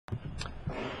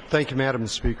Thank you, Madam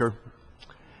Speaker.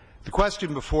 The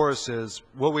question before us is,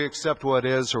 will we accept what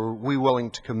is, or are we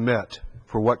willing to commit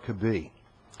for what could be?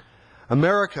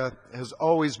 America has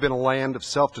always been a land of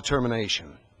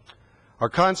self-determination. Our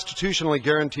constitutionally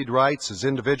guaranteed rights as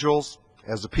individuals,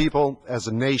 as a people, as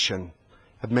a nation,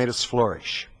 have made us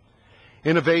flourish.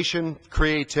 Innovation,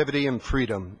 creativity, and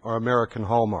freedom are American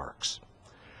hallmarks.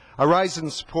 I rise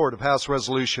in support of House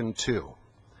Resolution 2.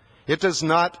 It does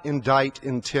not indict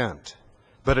intent,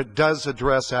 but it does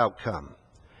address outcome.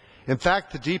 In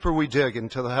fact, the deeper we dig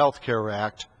into the Health Care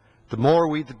Act, the more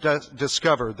we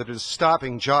discover that it is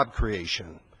stopping job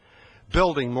creation,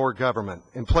 building more government,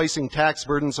 and placing tax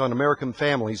burdens on American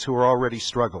families who are already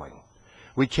struggling.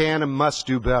 We can and must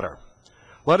do better.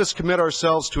 Let us commit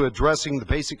ourselves to addressing the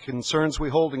basic concerns we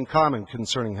hold in common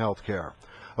concerning health care,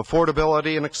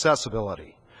 affordability and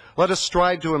accessibility. Let us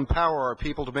strive to empower our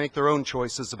people to make their own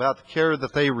choices about the care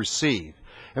that they receive,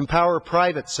 empower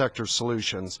private sector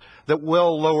solutions that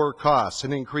will lower costs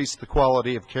and increase the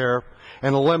quality of care,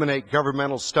 and eliminate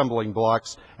governmental stumbling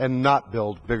blocks and not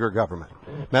build bigger government.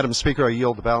 Madam Speaker, I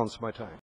yield the balance of my time.